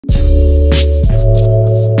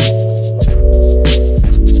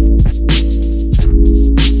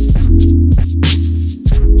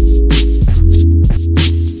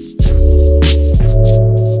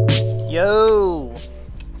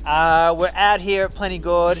We're out here at Plenty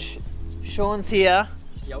Gorge. Sean's here,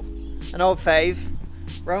 yep. An old fave.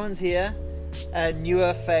 Rohin's here, a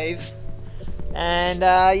newer fave. And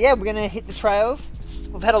yeah, we're gonna hit the trails.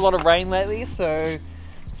 We've had a lot of rain lately, so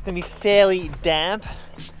it's gonna be fairly damp.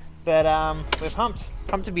 But we're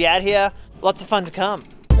pumped to be out here. Lots of fun to come.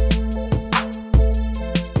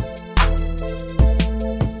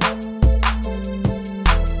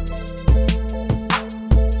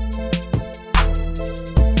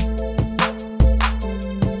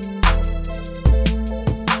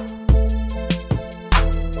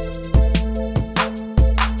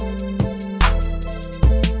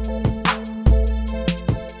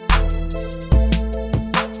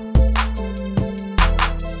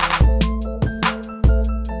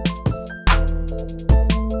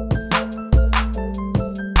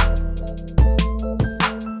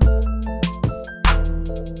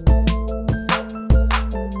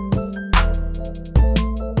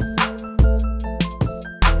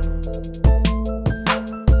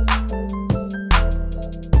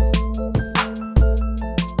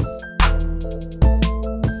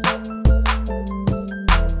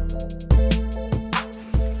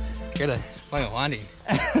 Quite winding.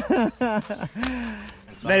 That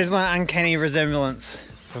is my uncanny resemblance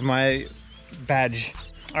of my badge.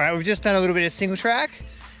 All right, we've just done a little bit of single track,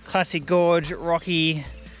 classic gorge, rocky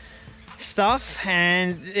stuff,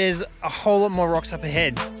 and there's a whole lot more rocks up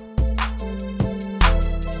ahead.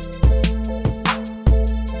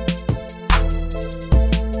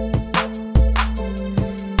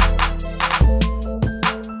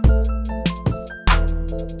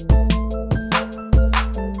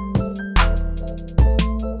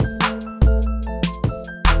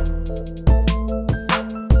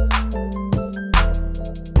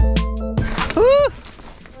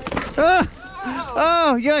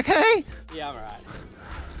 Oh, you okay? Yeah, I'm alright.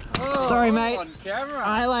 Oh, sorry, mate. On camera.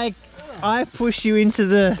 I pushed you into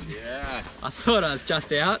the... Yeah. I thought I was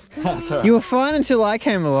just out. That's alright. You were fine until I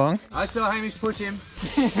came along. I saw Hamish push him.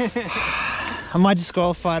 Am I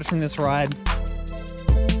disqualified from this ride?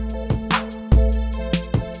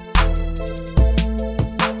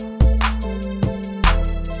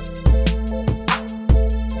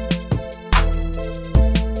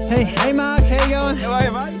 Hey Mark, how you going? How are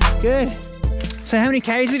you, mate? Good. So how many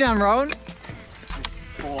Ks we done, Rohin?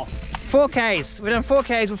 4 Ks. We've done 4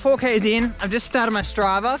 Ks. We're 4 Ks in. I've just started my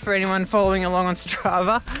Strava for anyone following along on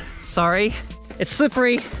Strava. Sorry. It's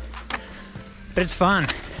slippery, but it's fun.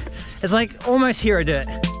 It's like almost hero dirt.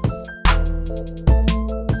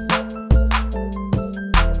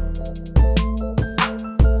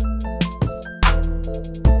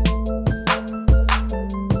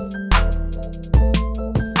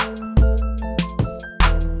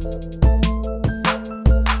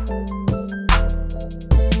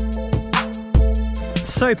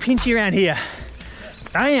 So pinchy around here.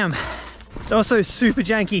 Damn. It's also super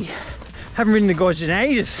janky. Haven't ridden the gorge in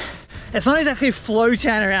ages. It's not exactly a flow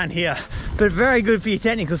town around here, but very good for your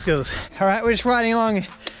technical skills. All right, we're just riding along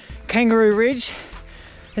Kangaroo Ridge.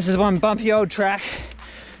 This is one bumpy old track.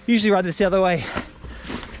 Usually ride this the other way.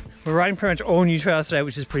 We're riding pretty much all new trails today,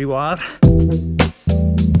 which is pretty wild.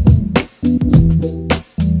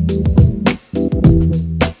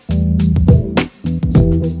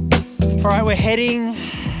 All right, we are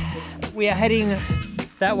heading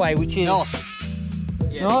that way, which is north.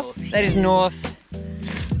 Yeah, north. That is north,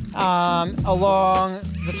 along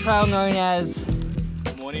the trail known as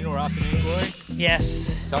morning or afternoon glory.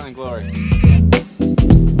 Yes, Something glory.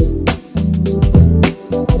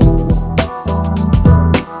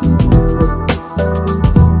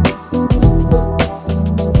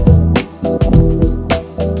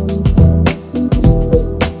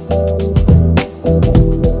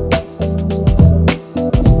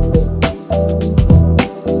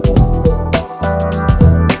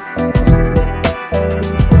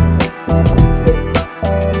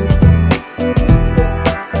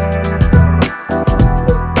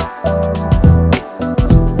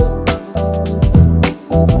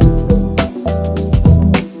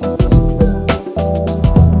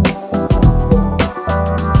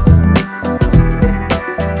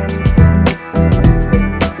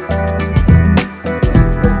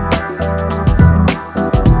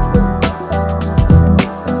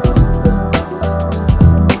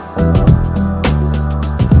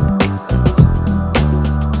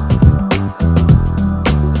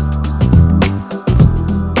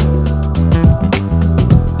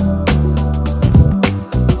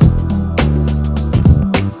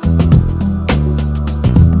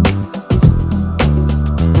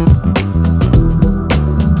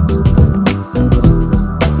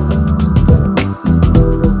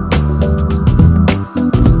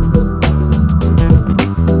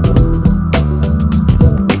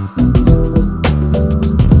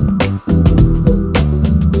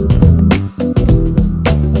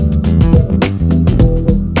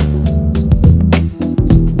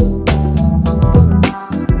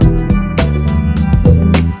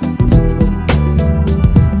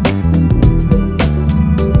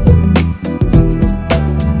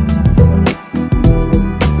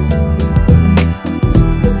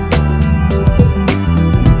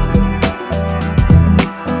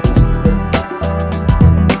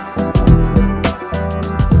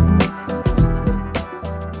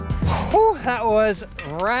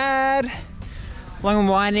 long and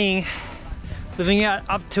winding, living out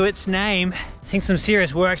up to its name. I think some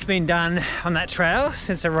serious work's been done on that trail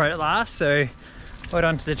since I rode it last, so well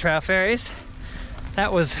done to the trail fairies.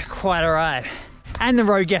 That was quite a ride. And the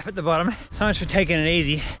road gap at the bottom. So much for taking it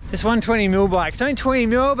easy. This 120mm bike, it's only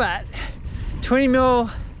 20mm, but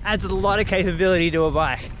 20mm adds a lot of capability to a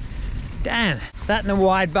bike. Damn, that and the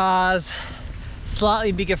wide bars,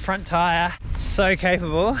 slightly bigger front tire, so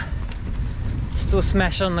capable. Still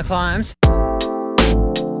smash on the climbs.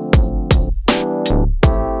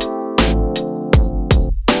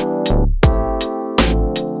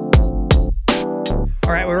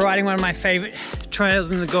 All right, we're riding one of my favorite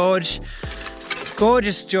trails in the gorge.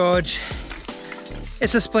 Gorgeous George.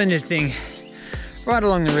 It's a splendid thing. Right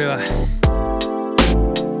along the river.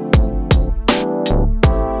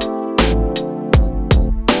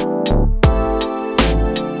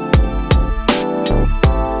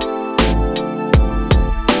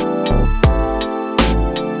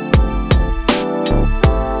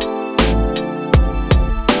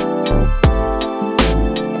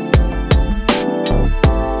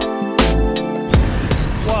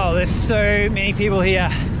 So many people here.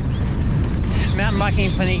 Mountain biking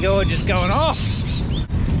in Plenty Gorge is going off.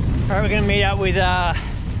 Alright, we're going to meet up with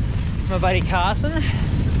my buddy Carson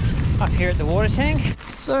up here at the water tank.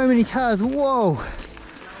 So many cars, whoa!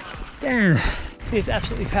 Damn, it's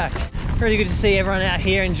absolutely packed. Really good to see everyone out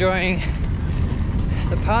here enjoying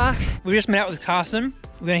the park. We just met up with Carson.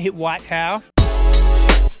 We're going to hit White Cow.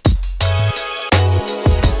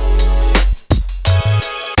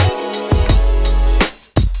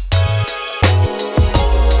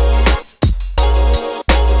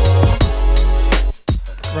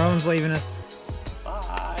 Rowan's leaving us.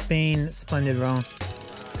 Bye. It's been splendid, Rowan.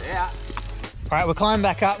 Yeah. Alright, we're climbing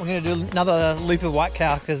back up. We're going to do another loop of White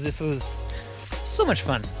Cow because this was so much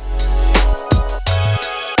fun.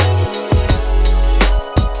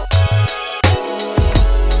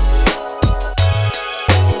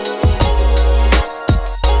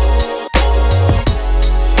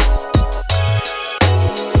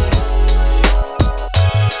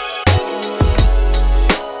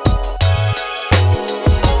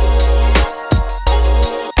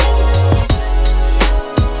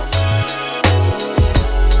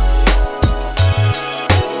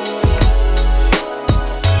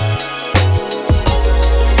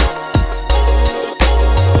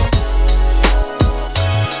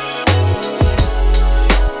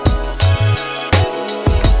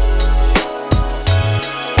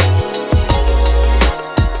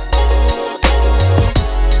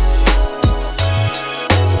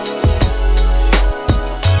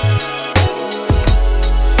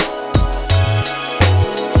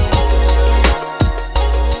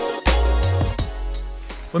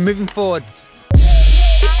 We're moving forward.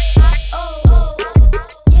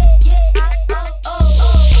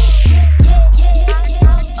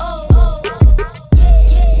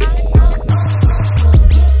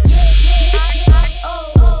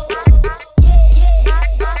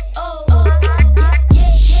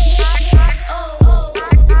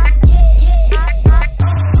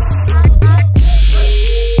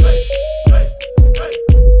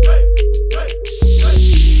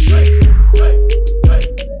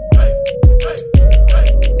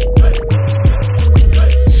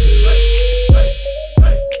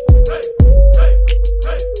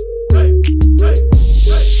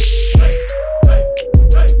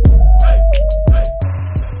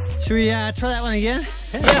 Should we try that one again?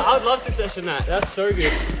 Yeah, I'd love to session that. That's so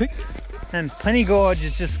good. And Plenty Gorge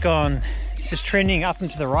has just gone, it's just trending up and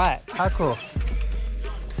to the right. How cool.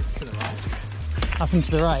 To the right. Up and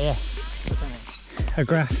to the right, yeah. A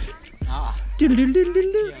graph. Ah. Doodle doodle doodle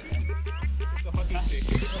doodle.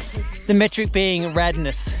 The metric being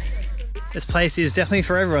radness. This place is definitely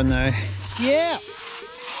for everyone though. Yeah!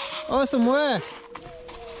 Awesome work!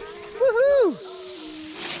 Woohoo!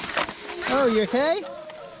 Oh, you okay?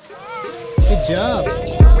 Good job.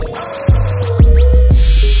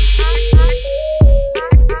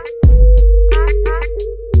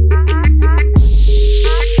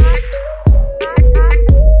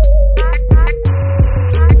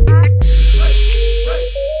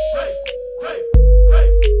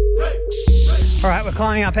 All right, we're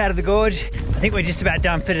climbing up out of the gorge. I think we're just about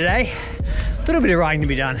done for today. A little bit of riding to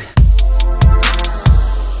be done.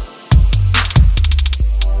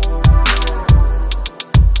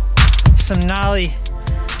 Some gnarly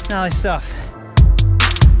stuff.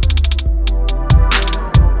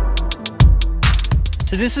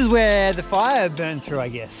 So this is where the fire burned through, I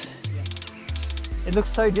guess. It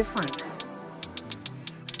looks so different.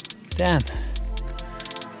 Damn.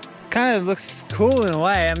 Kind of looks cool in a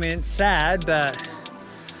way. I mean, it's sad, but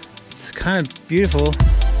it's It's kind of beautiful.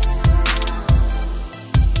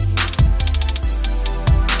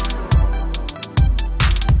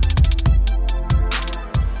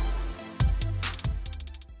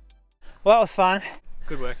 Well, that was fun.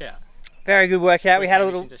 Good workout. Very good workout. We had a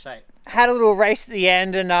little race at the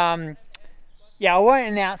end, and yeah, I won't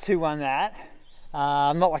announce who won that.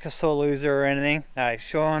 I'm not like a sore loser or anything. No,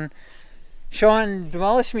 Sean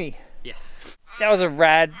demolished me. Yes. That was a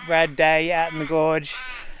rad day out in the gorge.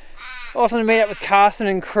 Awesome to meet up with Carson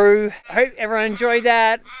and crew. I hope everyone enjoyed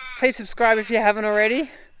that. Please subscribe if you haven't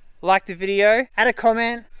already. Like the video. Add a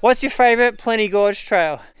comment. What's your favourite Plenty Gorge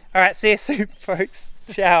trail? Alright, see you soon, folks.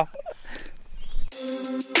 Ciao.